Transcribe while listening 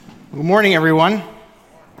Good morning, everyone.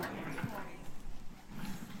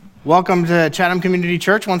 Welcome to Chatham Community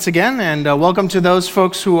Church once again, and welcome to those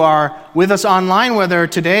folks who are with us online, whether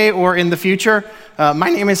today or in the future. My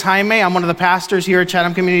name is Jaime. I'm one of the pastors here at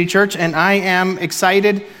Chatham Community Church, and I am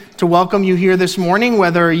excited to welcome you here this morning,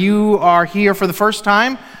 whether you are here for the first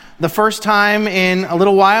time in a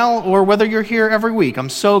little while, or whether you're here every week. I'm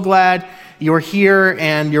so glad you're here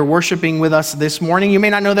and you're worshiping with us this morning. You may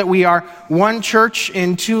not know that we are one church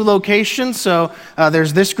in two locations. So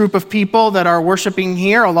there's this group of people that are worshiping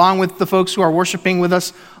here along with the folks who are worshiping with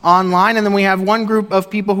us online. And then we have one group of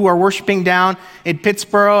people who are worshiping down in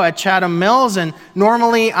Pittsboro at Chatham Mills. And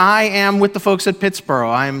normally I am with the folks at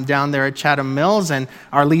Pittsboro. I'm down there at Chatham Mills, and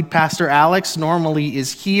our lead pastor Alex normally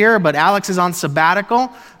is here. But Alex is on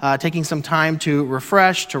sabbatical, taking some time to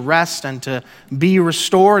refresh, to rest, and to be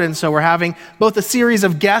restored. And so we're having both a series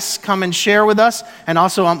of guests come and share with us, and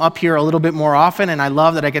also I'm up here a little bit more often, and I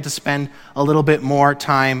love that I get to spend a little bit more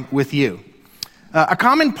time with you. A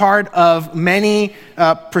common part of many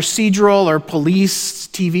procedural or police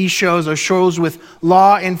TV shows or shows with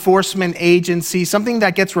law enforcement agencies, something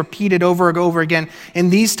that gets repeated over and over again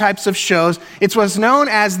in these types of shows, it's what's known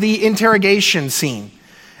as the interrogation scene.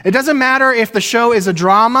 It doesn't matter if the show is a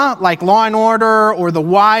drama like Law & Order or The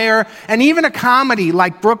Wire, and even a comedy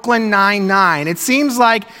like Brooklyn Nine-Nine. It seems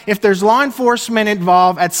like if there's law enforcement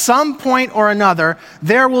involved, at some point or another,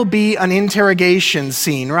 there will be an interrogation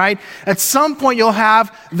scene, right? At some point, you'll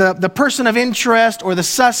have the person of interest or the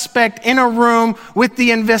suspect in a room with the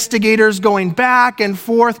investigators going back and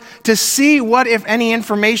forth to see what, if any,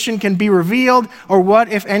 information can be revealed or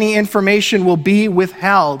what, if any, information will be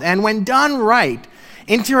withheld. And when done right,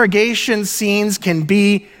 interrogation scenes can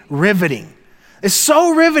be riveting. It's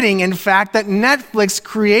so riveting, in fact, that Netflix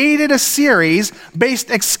created a series based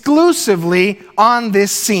exclusively on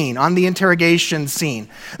this scene, on the interrogation scene.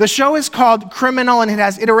 The show is called Criminal, and it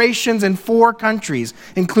has iterations in 4 countries,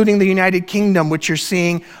 including the United Kingdom, which you're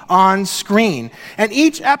seeing on screen. And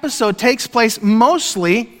each episode takes place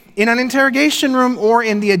mostly in an interrogation room or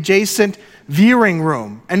in the adjacent viewing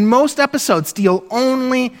room. And most episodes deal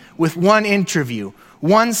only with one interview,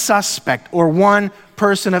 one suspect, or one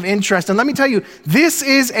person of interest. And let me tell you, this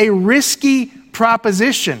is a risky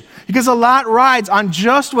proposition because a lot rides on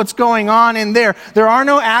just what's going on in there. There are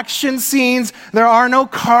no action scenes. There are no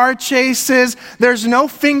car chases. There's no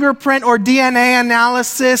fingerprint or DNA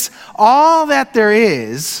analysis. All that there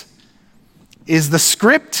is the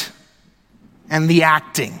script and the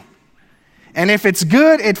acting. And if it's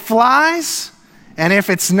good, it flies. And if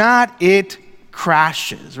it's not, it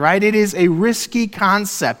crashes, right? It is a risky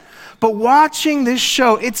concept. But watching this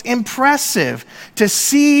show, it's impressive to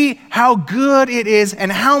see how good it is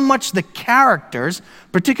and how much the characters,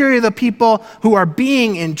 particularly the people who are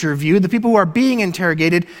being interviewed, the people who are being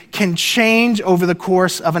interrogated, can change over the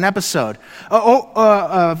course of an episode.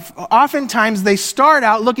 Oftentimes, they start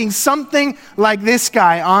out looking something like this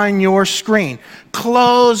guy on your screen,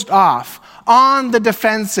 closed off, on the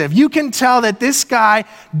defensive. You can tell that this guy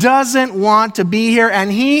doesn't want to be here,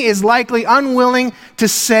 and he is likely unwilling to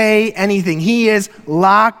say anything. He is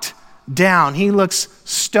locked down. He looks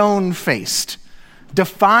stone-faced,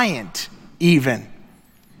 defiant even.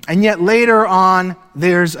 And yet later on,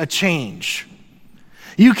 there's a change.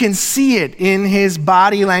 You can see it in his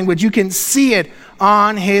body language. You can see it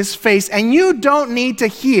on his face. And you don't need to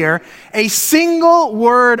hear a single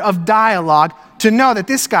word of dialogue to know that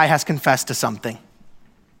this guy has confessed to something.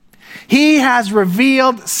 He has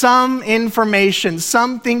revealed some information,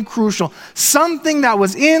 something crucial, something that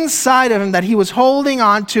was inside of him that he was holding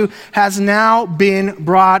on to has now been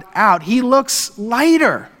brought out. He looks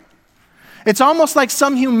lighter. It's almost like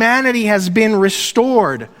some humanity has been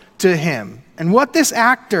restored to him. And what this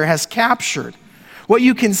actor has captured, what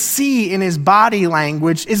you can see in his body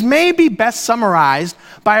language, is maybe best summarized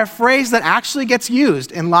by a phrase that actually gets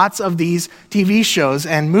used in lots of these TV shows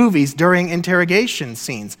and movies during interrogation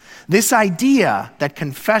scenes. This idea that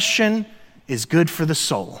confession is good for the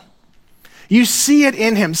soul. You see it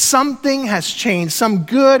in him. Something has changed. Some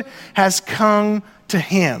good has come to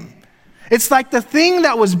him. It's like the thing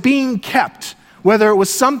that was being kept, whether it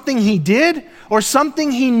was something he did or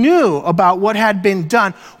something he knew about what had been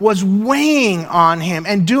done, was weighing on him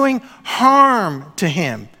and doing harm to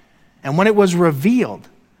him. And when it was revealed,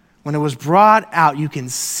 when it was brought out, you can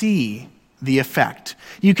see the effect.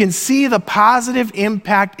 You can see the positive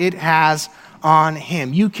impact it has on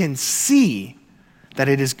him. You can see that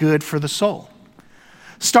it is good for the soul.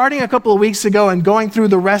 Starting a couple of weeks ago and going through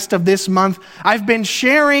the rest of this month, I've been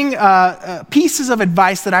sharing pieces of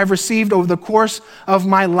advice that I've received over the course of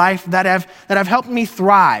my life that have helped me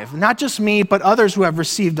thrive. Not just me, but others who have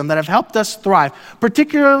received them, that have helped us thrive,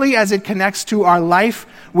 particularly as it connects to our life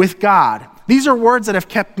with God. These are words that have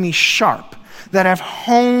kept me sharp, that have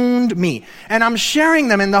honed me. And I'm sharing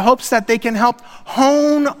them in the hopes that they can help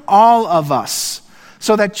hone all of us,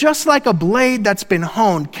 so that just like a blade that's been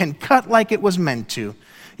honed can cut like it was meant to,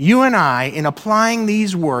 you and I, in applying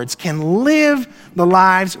these words, can live the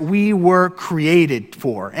lives we were created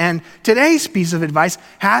for. And today's piece of advice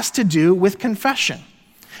has to do with confession.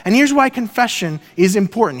 And here's why confession is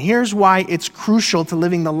important. Here's why it's crucial to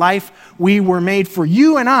living the life we were made for.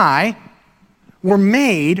 You and I were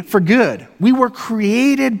made for good. We were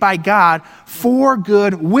created by God for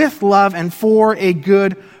good, with love, and for a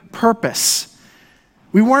good purpose.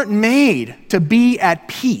 We weren't made to be at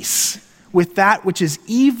peace with that which is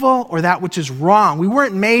evil or that which is wrong. We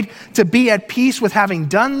weren't made to be at peace with having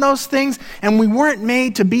done those things, and we weren't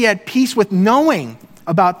made to be at peace with knowing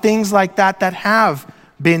about things like that have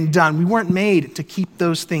been done. We weren't made to keep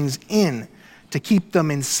those things in, to keep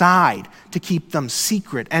them inside, to keep them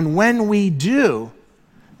secret. And when we do,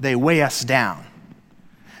 they weigh us down.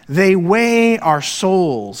 They weigh our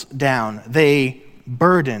souls down. They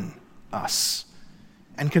burden us.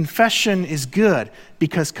 And confession is good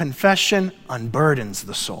because confession unburdens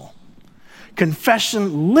the soul.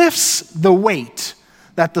 Confession lifts the weight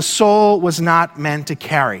that the soul was not meant to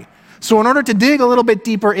carry. So in order to dig a little bit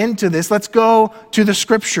deeper into this, let's go to the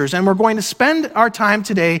scriptures. And we're going to spend our time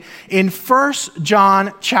today in 1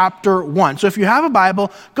 John chapter 1. So if you have a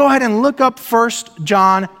Bible, go ahead and look up 1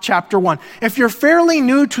 John chapter 1. If you're fairly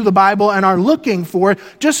new to the Bible and are looking for it,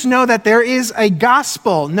 just know that there is a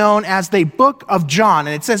gospel known as the book of John.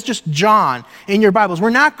 And it says just John in your Bibles. We're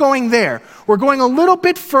not going there. We're going a little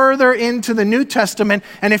bit further into the New Testament.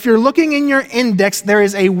 And if you're looking in your index, there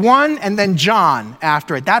is a 1 and then John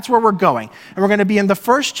after it. That's where we're going. And we're going to be in the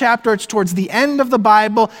first chapter. It's towards the end of the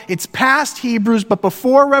Bible. It's past Hebrews, but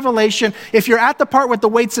before Revelation. If you're at the part with the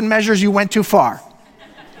weights and measures, you went too far.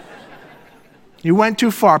 You went too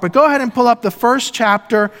far. But go ahead and pull up the first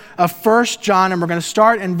chapter of 1 John, and we're going to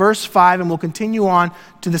start in verse 5, and we'll continue on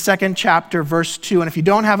to the second chapter, verse 2. And if you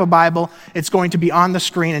don't have a Bible, it's going to be on the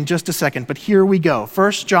screen in just a second. But here we go.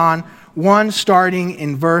 1 John 1, starting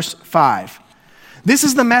in verse 5. This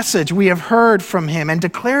is the message we have heard from him and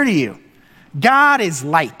declare to you. God is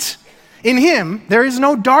light. In him, there is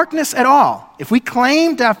no darkness at all. If we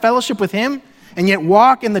claim to have fellowship with him and yet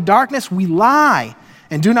walk in the darkness, we lie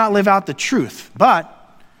and do not live out the truth.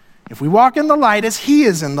 But if we walk in the light as he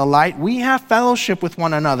is in the light, we have fellowship with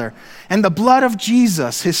one another. And the blood of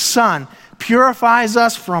Jesus, his son, purifies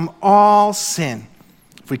us from all sin.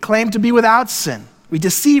 If we claim to be without sin, we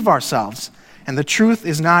deceive ourselves, and the truth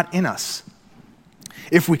is not in us.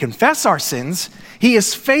 If we confess our sins, he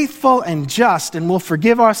is faithful and just and will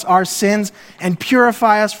forgive us our sins and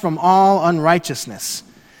purify us from all unrighteousness.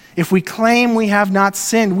 If we claim we have not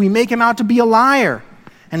sinned, we make him out to be a liar,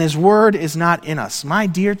 and his word is not in us. My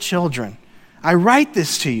dear children, I write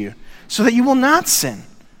this to you so that you will not sin.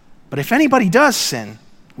 But if anybody does sin,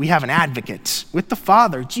 we have an advocate with the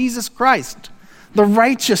Father, Jesus Christ, the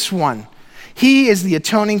righteous one. He is the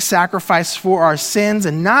atoning sacrifice for our sins,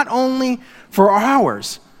 and not only for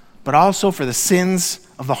ours, but also for the sins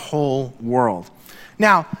of the whole world.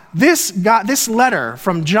 Now, this letter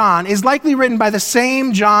from John is likely written by the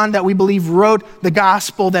same John that we believe wrote the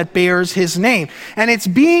gospel that bears his name. And it's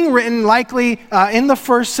being written likely in the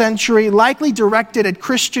first century, likely directed at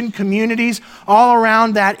Christian communities all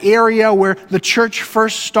around that area where the church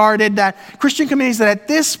first started, that Christian communities that at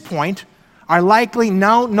this point are likely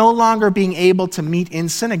no longer being able to meet in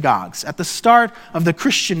synagogues. At the start of the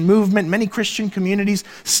Christian movement, many Christian communities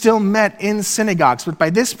still met in synagogues, but by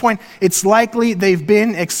this point, it's likely they've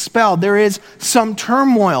been expelled. There is some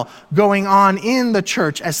turmoil going on in the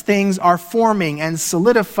church as things are forming and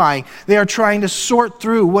solidifying. They are trying to sort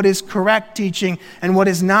through what is correct teaching and what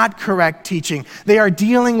is not correct teaching. They are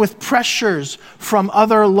dealing with pressures from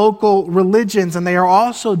other local religions, and they are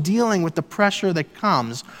also dealing with the pressure that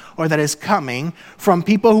comes or that is coming from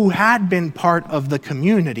people who had been part of the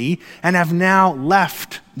community and have now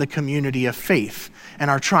left the community of faith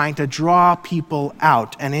and are trying to draw people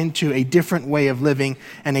out and into a different way of living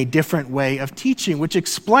and a different way of teaching, which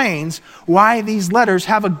explains why these letters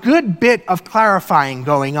have a good bit of clarifying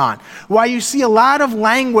going on. Why you see a lot of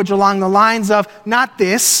language along the lines of not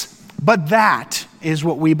this, but that is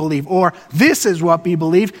what we believe, or this is what we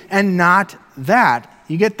believe, and not that.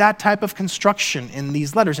 You get that type of construction in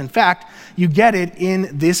these letters. In fact, you get it in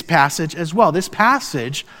this passage as well. This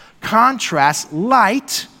passage contrasts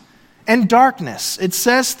light and darkness. It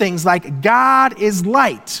says things like, God is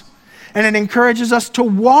light, and it encourages us to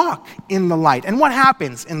walk in the light. And what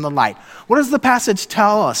happens in the light? What does the passage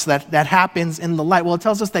tell us that happens in the light? Well, it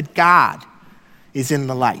tells us that God is in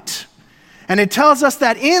the light. And it tells us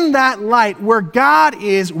that in that light, where God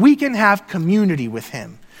is, we can have community with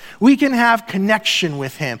him. We can have connection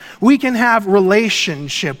with him. We can have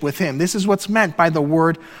relationship with him. This is what's meant by the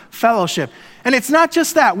word fellowship. And it's not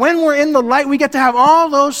just that. When we're in the light, we get to have all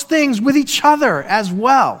those things with each other as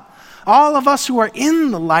well. All of us who are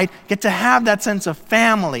in the light get to have that sense of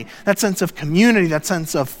family, that sense of community, that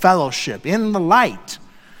sense of fellowship. In the light,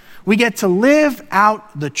 we get to live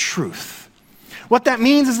out the truth. What that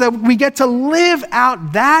means is that we get to live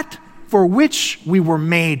out that for which we were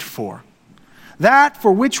made for. That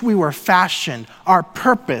for which we were fashioned, our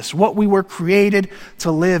purpose, what we were created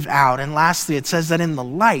to live out. And lastly, it says that in the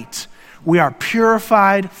light, we are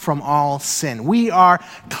purified from all sin. We are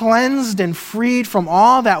cleansed and freed from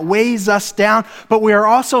all that weighs us down, but we are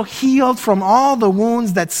also healed from all the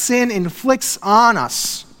wounds that sin inflicts on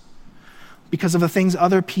us because of the things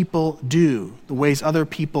other people do, the ways other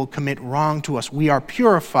people commit wrong to us. We are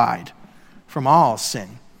purified from all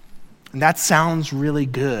sin. And that sounds really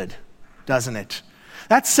good, doesn't it?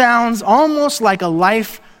 That sounds almost like a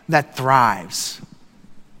life that thrives.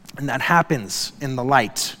 And that happens in the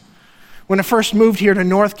light. When I first moved here to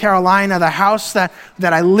North Carolina, the house that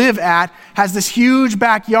I live at has this huge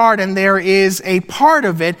backyard, and there is a part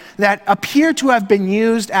of it that appeared to have been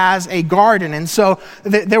used as a garden. And so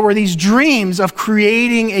there were these dreams of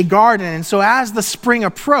creating a garden. And so as the spring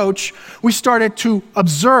approached, I started to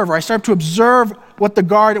observe what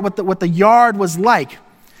the yard was like.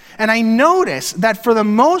 And I noticed that for the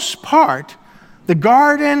most part, the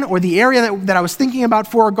garden or the area that I was thinking about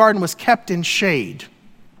for a garden was kept in shade.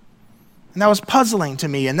 And that was puzzling to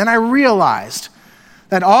me. And then I realized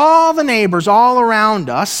that all the neighbors all around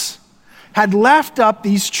us had left up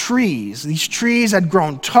these trees. These trees had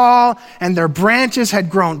grown tall, and their branches had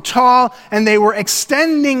grown tall, and they were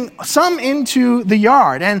extending some into the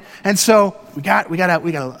yard. And so we got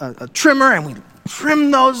a trimmer, and we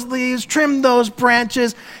trimmed those leaves, trimmed those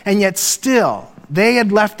branches, and yet still they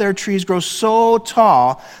had left their trees grow so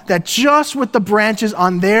tall that just with the branches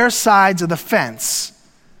on their sides of the fence,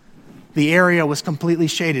 the area was completely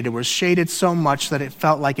shaded. It was shaded so much that it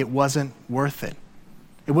felt like it wasn't worth it.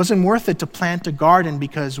 It wasn't worth it to plant a garden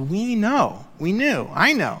because I know,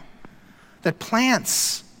 that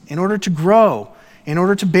plants, in order to grow, in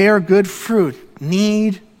order to bear good fruit,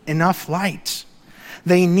 need enough light.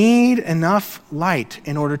 They need enough light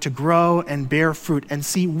in order to grow and bear fruit. And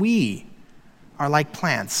see, we are like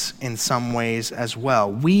plants in some ways as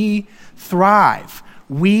well. We thrive.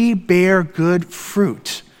 We bear good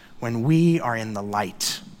fruit when we are in the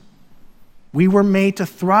light. We were made to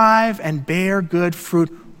thrive and bear good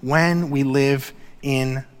fruit when we live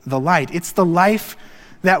in the light. It's the life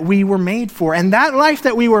that we were made for. And that life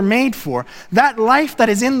that we were made for, that life that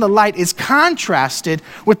is in the light, is contrasted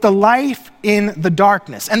with the life in the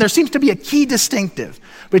darkness. And there seems to be a key distinctive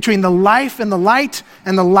between the life in the light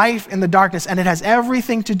and the life in the darkness. And it has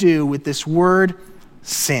everything to do with this word,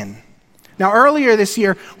 sin. Now, earlier this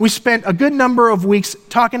year, we spent a good number of weeks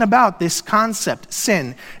talking about this concept,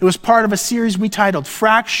 sin. It was part of a series we titled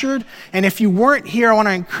Fractured. And if you weren't here, I want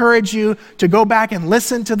to encourage you to go back and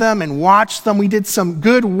listen to them and watch them. We did some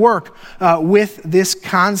good work with this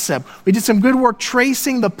concept. We did some good work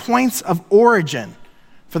tracing the points of origin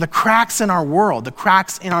for the cracks in our world, the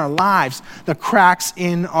cracks in our lives, the cracks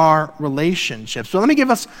in our relationships. So let me give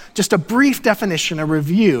us just a brief definition, a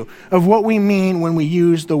review of what we mean when we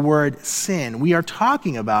use the word sin. We are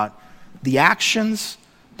talking about the actions,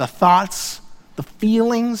 the thoughts, the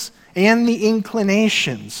feelings, and the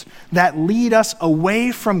inclinations that lead us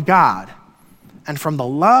away from God and from the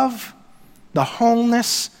love, the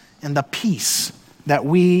wholeness, and the peace that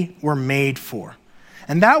we were made for.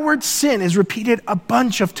 And that word sin is repeated a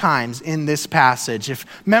bunch of times in this passage. If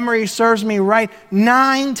memory serves me right,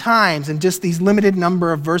 9 times in just these limited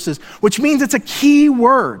number of verses, which means it's a key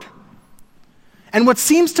word. And what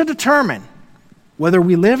seems to determine whether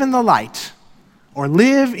we live in the light or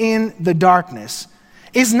live in the darkness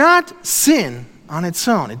is not sin on its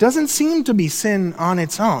own. It doesn't seem to be sin on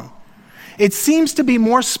its own. It seems to be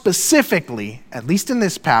more specifically, at least in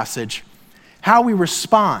this passage, how we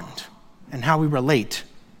respond and how we relate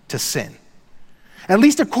to sin. At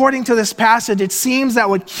least according to this passage, it seems that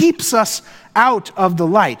what keeps us out of the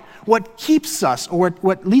light, what keeps us or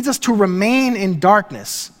what leads us to remain in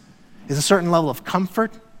darkness, is a certain level of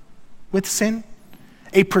comfort with sin,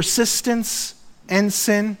 a persistence in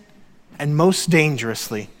sin, and most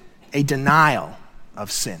dangerously, a denial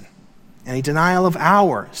of sin, and a denial of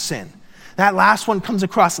our sin. That last one comes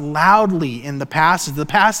across loudly in the passage. The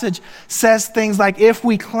passage says things like, if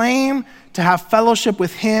we claim to have fellowship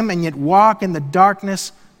with him and yet walk in the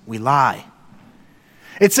darkness, we lie.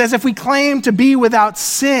 It says, if we claim to be without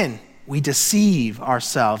sin, we deceive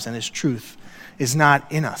ourselves and his truth is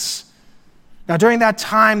not in us. Now, during that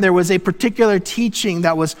time, there was a particular teaching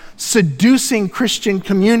that was seducing Christian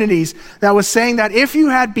communities that was saying that if you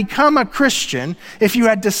had become a Christian, if you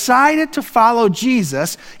had decided to follow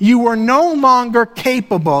Jesus, you were no longer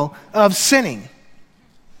capable of sinning.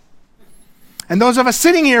 And those of us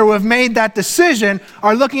sitting here who have made that decision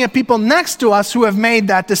are looking at people next to us who have made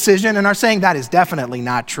that decision and are saying that is definitely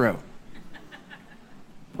not true.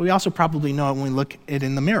 But we also probably know it when we look it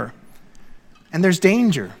in the mirror. And there's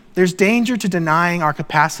danger. There's danger to denying our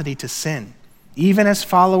capacity to sin, even as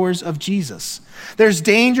followers of Jesus. There's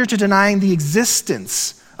danger to denying the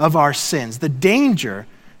existence of our sins. The danger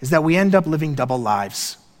is that we end up living double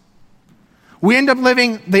lives. We end up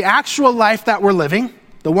living the actual life that we're living,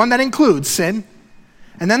 the one that includes sin,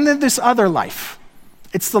 and then there's this other life.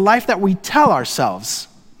 It's the life that we tell ourselves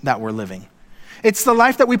that we're living. It's the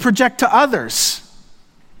life that we project to others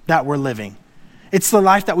that we're living. It's the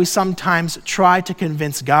life that we sometimes try to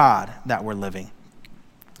convince God that we're living.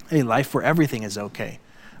 A life where everything is okay.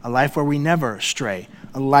 A life where we never stray.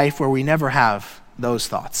 A life where we never have those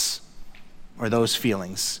thoughts or those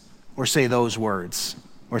feelings or say those words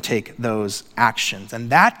or take those actions. And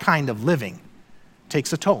that kind of living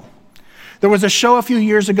takes a toll. There was a show a few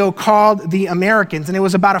years ago called The Americans, and it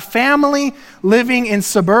was about a family living in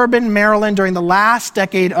suburban Maryland during the last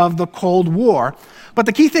decade of the Cold War. But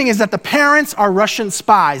the key thing is that the parents are Russian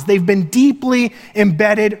spies. They've been deeply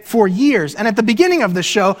embedded for years. And at the beginning of the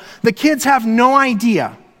show, the kids have no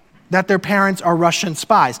idea that their parents are Russian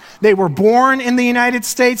spies. They were born in the United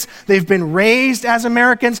States. They've been raised as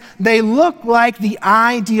Americans. They look like the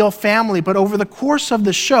ideal family. But over the course of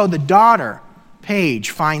the show, the daughter,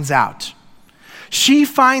 Paige, finds out. She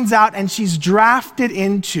finds out and she's drafted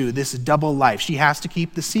into this double life. She has to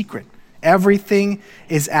keep the secret. Everything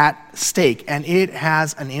is at stake, and it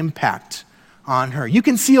has an impact on her. You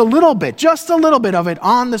can see a little bit, just a little bit of it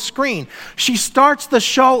on the screen. She starts the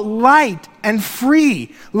show light and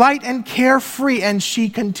free, light and carefree, and she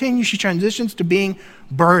transitions to being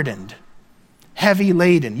burdened, heavy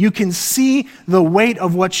laden. You can see the weight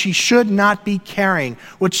of what she should not be carrying,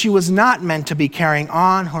 what she was not meant to be carrying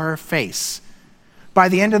on her face. By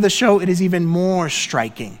the end of the show, it is even more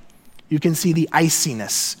striking. You can see the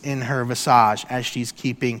iciness in her visage as she's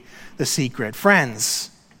keeping the secret. Friends,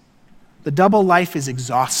 the double life is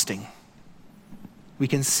exhausting. We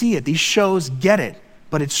can see it. These shows get it,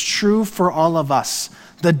 but it's true for all of us.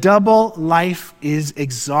 The double life is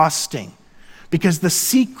exhausting because the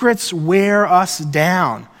secrets wear us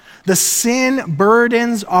down. The sin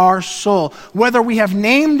burdens our soul. Whether we have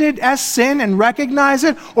named it as sin and recognize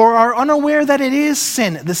it or are unaware that it is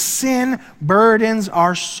sin, the sin burdens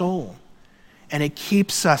our soul. And it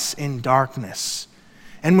keeps us in darkness.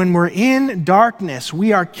 And when we're in darkness,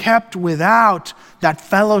 we are kept without that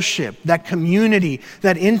fellowship, that community,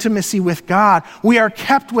 that intimacy with God. We are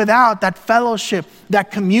kept without that fellowship,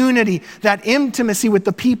 that community, that intimacy with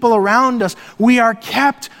the people around us. We are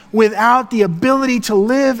kept without the ability to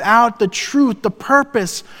live out the truth, the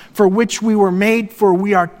purpose for which we were made for.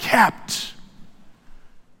 We are kept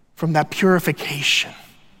from that purification,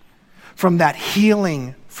 from that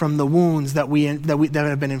healing, from the wounds that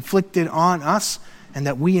have been inflicted on us and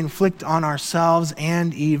that we inflict on ourselves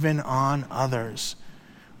and even on others.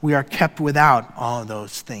 We are kept without all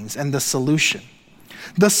those things. And the solution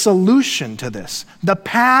to this, the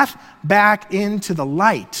path back into the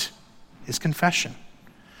light is confession.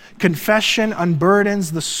 Confession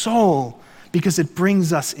unburdens the soul because it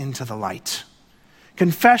brings us into the light.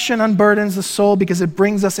 Confession unburdens the soul because it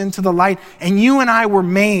brings us into the light, and you and I were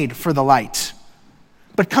made for the light.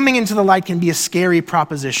 But coming into the light can be a scary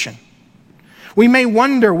proposition. We may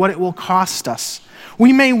wonder what it will cost us.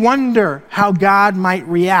 We may wonder how God might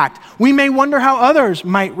react. We may wonder how others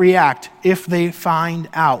might react if they find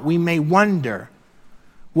out. We may wonder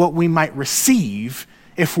what we might receive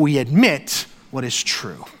if we admit what is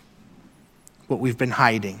true, what we've been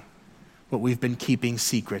hiding, what we've been keeping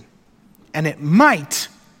secret. And it might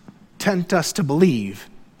tempt us to believe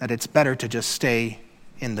that it's better to just stay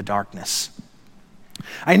in the darkness.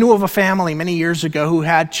 I knew of a family many years ago who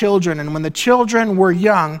had children, and when the children were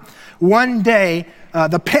young, one day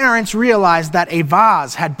the parents realized that a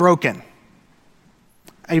vase had broken.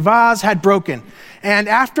 A vase had broken. And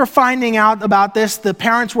after finding out about this, the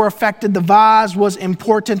parents were affected. The vase was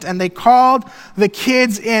important, and they called the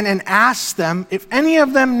kids in and asked them if any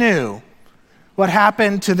of them knew what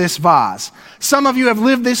happened to this vase. Some of you have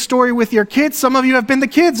lived this story with your kids. Some of you have been the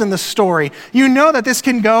kids in the story. You know that this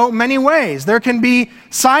can go many ways. There can be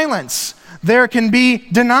silence. There can be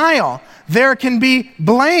denial. There can be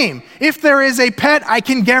blame. If there is a pet, I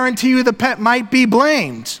can guarantee you the pet might be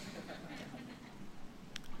blamed.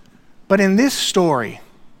 But in this story,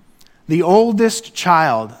 the oldest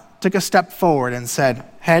child took a step forward and said,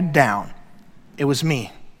 head down, it was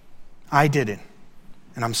me. I did it,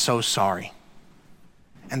 and I'm so sorry.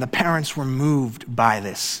 And the parents were moved by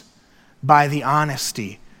this, by the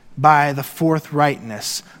honesty, by the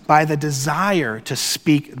forthrightness, by the desire to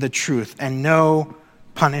speak the truth, and no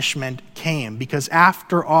punishment came. Because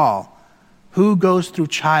after all, who goes through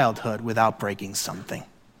childhood without breaking something?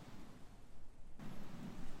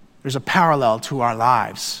 There's a parallel to our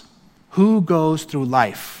lives. Who goes through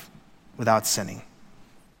life without sinning?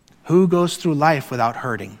 Who goes through life without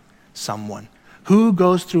hurting someone? Who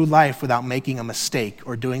goes through life without making a mistake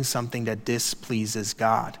or doing something that displeases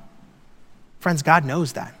God? Friends, God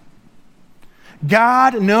knows that.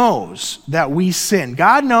 God knows that we sin.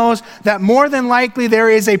 God knows that more than likely there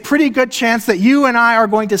is a pretty good chance that you and I are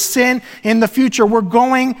going to sin in the future. We're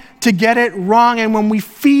going to get it wrong. And when we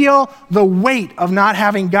feel the weight of not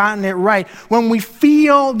having gotten it right, when we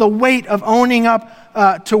feel the weight of owning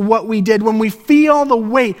up to what we did, when we feel the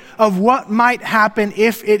weight of what might happen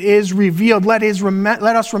if it is revealed, let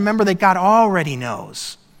us remember that God already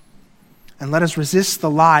knows. And let us resist the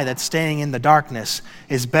lie that staying in the darkness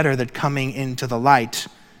is better than coming into the light,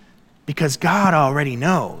 because God already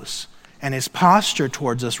knows, and his posture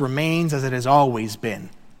towards us remains as it has always been: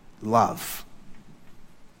 love.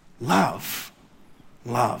 Love.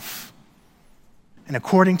 Love. And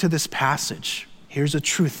according to this passage, here's a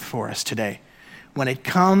truth for us today. When it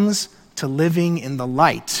comes to living in the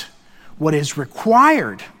light, what is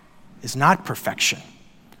required is not perfection.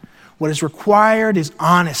 What is required is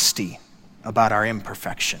honesty about our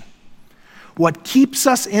imperfection. What keeps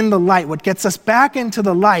us in the light, what gets us back into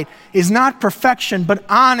the light, is not perfection, but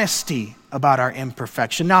honesty about our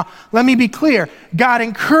imperfection. Now, let me be clear. God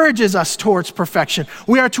encourages us towards perfection.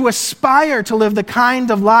 We are to aspire to live the kind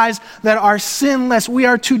of lives that are sinless. We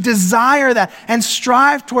are to desire that and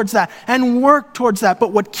strive towards that and work towards that.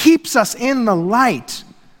 But what keeps us in the light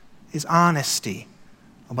is honesty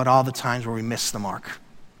about all the times where we miss the mark,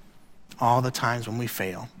 all the times when we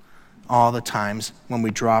fail, all the times when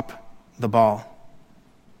we drop the ball.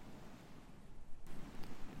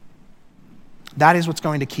 That is what's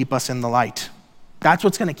going to keep us in the light. That's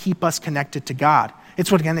what's going to keep us connected to God.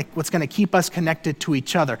 It's what's going to keep us connected to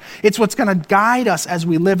each other. It's what's going to guide us as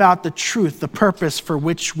we live out the truth, the purpose for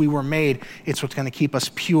which we were made. It's what's going to keep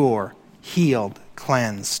us pure, healed,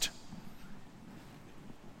 cleansed.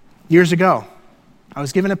 Years ago, I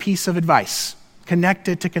was given a piece of advice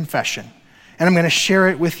connected to confession. And I'm going to share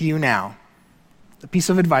it with you now. The piece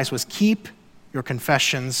of advice was: keep your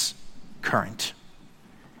confessions current.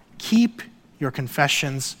 Keep your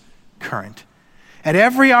confessions current. At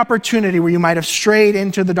every opportunity where you might have strayed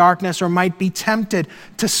into the darkness or might be tempted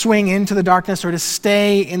to swing into the darkness or to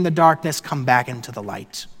stay in the darkness, come back into the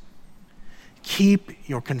light. Keep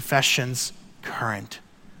your confessions current.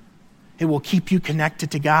 It will keep you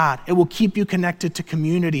connected to God. It will keep you connected to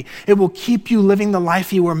community. It will keep you living the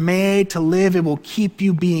life you were made to live. It will keep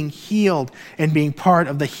you being healed and being part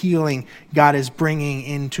of the healing God is bringing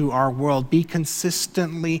into our world. Be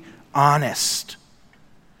consistently honest,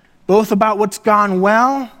 both about what's gone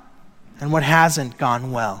well and what hasn't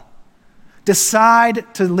gone well.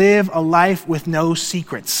 Decide to live a life with no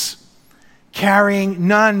secrets, carrying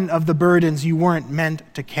none of the burdens you weren't meant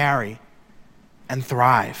to carry, and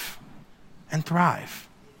thrive. And thrive.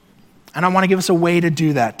 And I want to give us a way to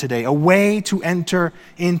do that today, a way to enter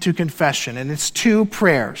into confession. And it's two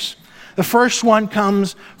prayers. The first one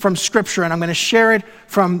comes from Scripture, and I'm going to share it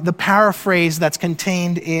from the paraphrase that's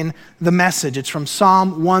contained in the Message. It's from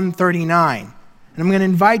Psalm 139. And I'm going to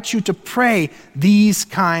invite you to pray these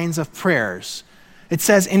kinds of prayers. It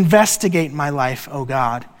says, "Investigate my life, O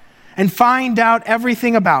God, and find out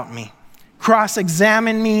everything about me.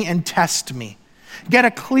 Cross-examine me and test me. Get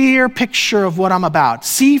a clear picture of what I'm about.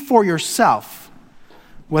 See for yourself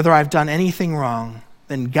whether I've done anything wrong.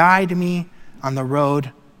 Then guide me on the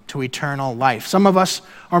road to eternal life." Some of us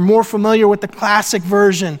are more familiar with the classic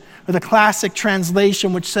version or the classic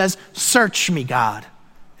translation, which says, "Search me, God,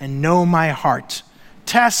 and know my heart.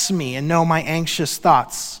 Test me and know my anxious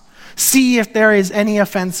thoughts. See if there is any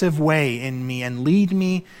offensive way in me, and lead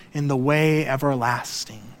me in the way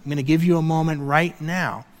everlasting. I'm going to give you a moment right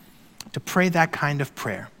now to pray that kind of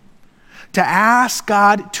prayer, to ask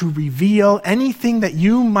God to reveal anything that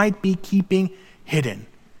you might be keeping hidden.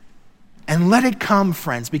 And let it come,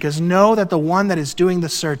 friends, because know that the one that is doing the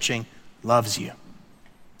searching loves you,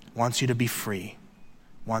 wants you to be free,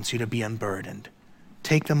 wants you to be unburdened.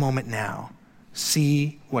 Take the moment now.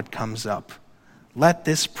 See what comes up. Let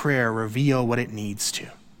this prayer reveal what it needs to.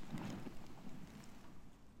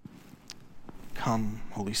 Come,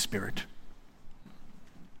 Holy Spirit.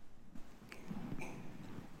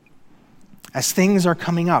 As things are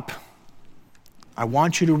coming up, I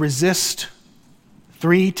want you to resist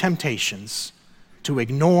 3 temptations to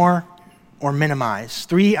ignore or minimize,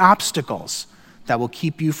 3 obstacles that will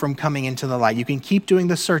keep you from coming into the light. You can keep doing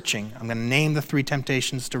the searching. I'm going to name the 3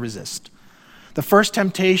 temptations to resist. The first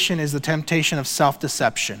temptation is the temptation of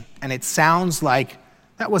self-deception, and it sounds like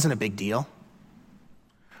that wasn't a big deal,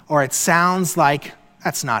 or it sounds like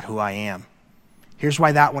that's not who I am. Here's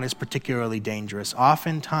why that one is particularly dangerous.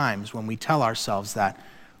 Oftentimes, when we tell ourselves that,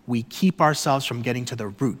 we keep ourselves from getting to the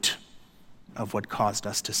root of what caused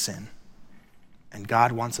us to sin. And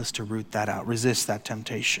God wants us to root that out, resist that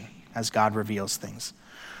temptation as God reveals things.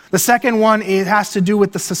 The second one, it has to do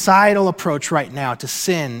with the societal approach right now to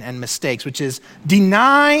sin and mistakes, which is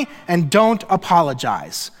deny and don't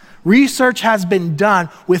apologize. Research has been done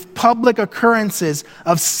with public occurrences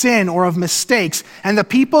of sin or of mistakes, and the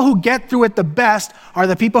people who get through it the best are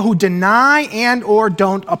the people who deny and or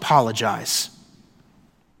don't apologize.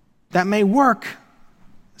 That may work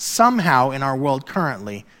somehow in our world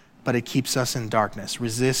currently, but it keeps us in darkness.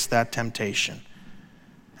 Resist that temptation.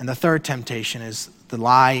 And the third temptation is the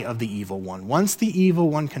lie of the evil one. Once the evil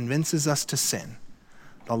one convinces us to sin,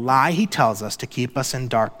 the lie he tells us to keep us in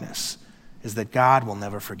darkness is that God will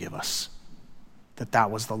never forgive us, that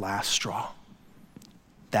was the last straw.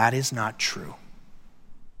 That is not true.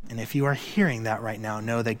 And if you are hearing that right now,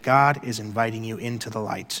 know that God is inviting you into the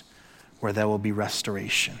light where there will be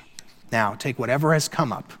restoration. Now, take whatever has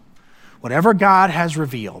come up, whatever God has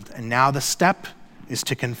revealed, and now the step is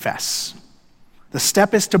to confess. The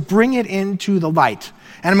step is to bring it into the light.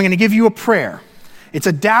 And I'm going to give you a prayer. It's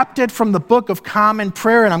adapted from the Book of Common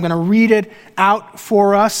Prayer, and I'm going to read it out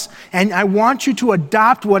for us. And I want you to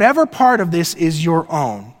adopt whatever part of this is your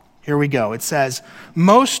own. Here we go. It says,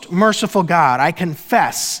 "Most merciful God, I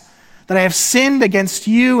confess that I have sinned against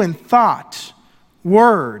you in thought,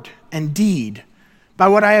 word, and deed, by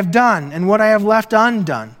what I have done and what I have left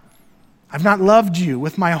undone. I've not loved you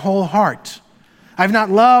with my whole heart. I've not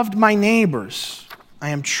loved my neighbors. I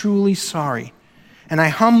am truly sorry, and I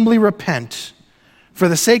humbly repent. For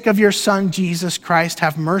the sake of your Son, Jesus Christ,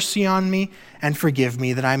 have mercy on me and forgive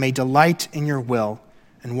me, that I may delight in your will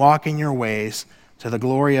and walk in your ways to the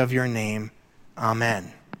glory of your name.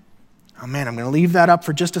 Amen." Amen. I'm going to leave that up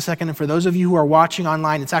for just a second. And for those of you who are watching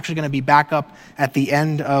online, it's actually going to be back up at the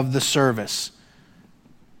end of the service.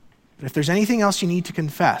 But if there's anything else you need to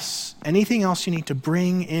confess, anything else you need to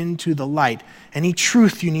bring into the light, any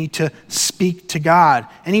truth you need to speak to God,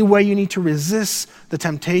 any way you need to resist the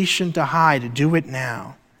temptation to hide, do it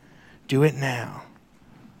now. Do it now.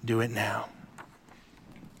 Do it now.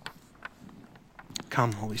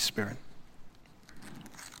 Come, Holy Spirit.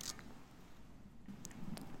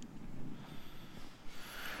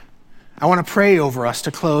 I want to pray over us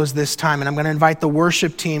to close this time, and I'm going to invite the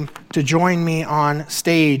worship team to join me on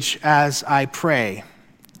stage as I pray.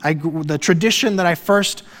 The tradition that I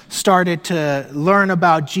first started to learn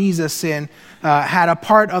about Jesus in had a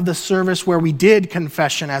part of the service where we did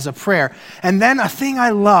confession as a prayer. And then a thing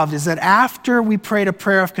I loved is that after we prayed a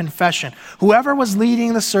prayer of confession, whoever was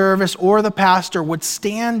leading the service or the pastor would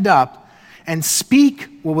stand up and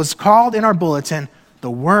speak what was called in our bulletin,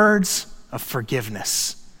 the words of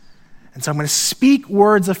forgiveness. And so I'm going to speak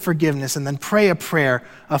words of forgiveness and then pray a prayer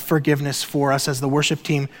of forgiveness for us as the worship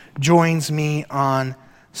team joins me on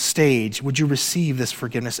stage. Would you receive this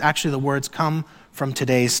forgiveness? Actually, the words come from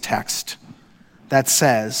today's text that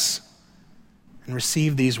says, and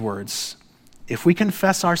receive these words, "If we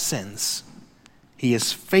confess our sins, he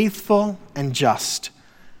is faithful and just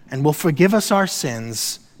and will forgive us our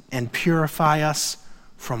sins and purify us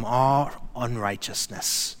from all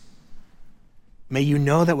unrighteousness." May you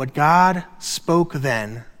know that what God spoke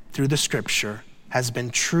then through the scripture has been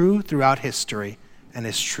true throughout history and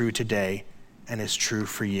is true today and is true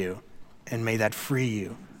for you. And may that free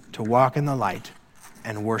you to walk in the light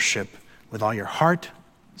and worship with all your heart,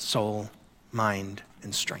 soul, mind,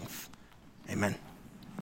 and strength. Amen.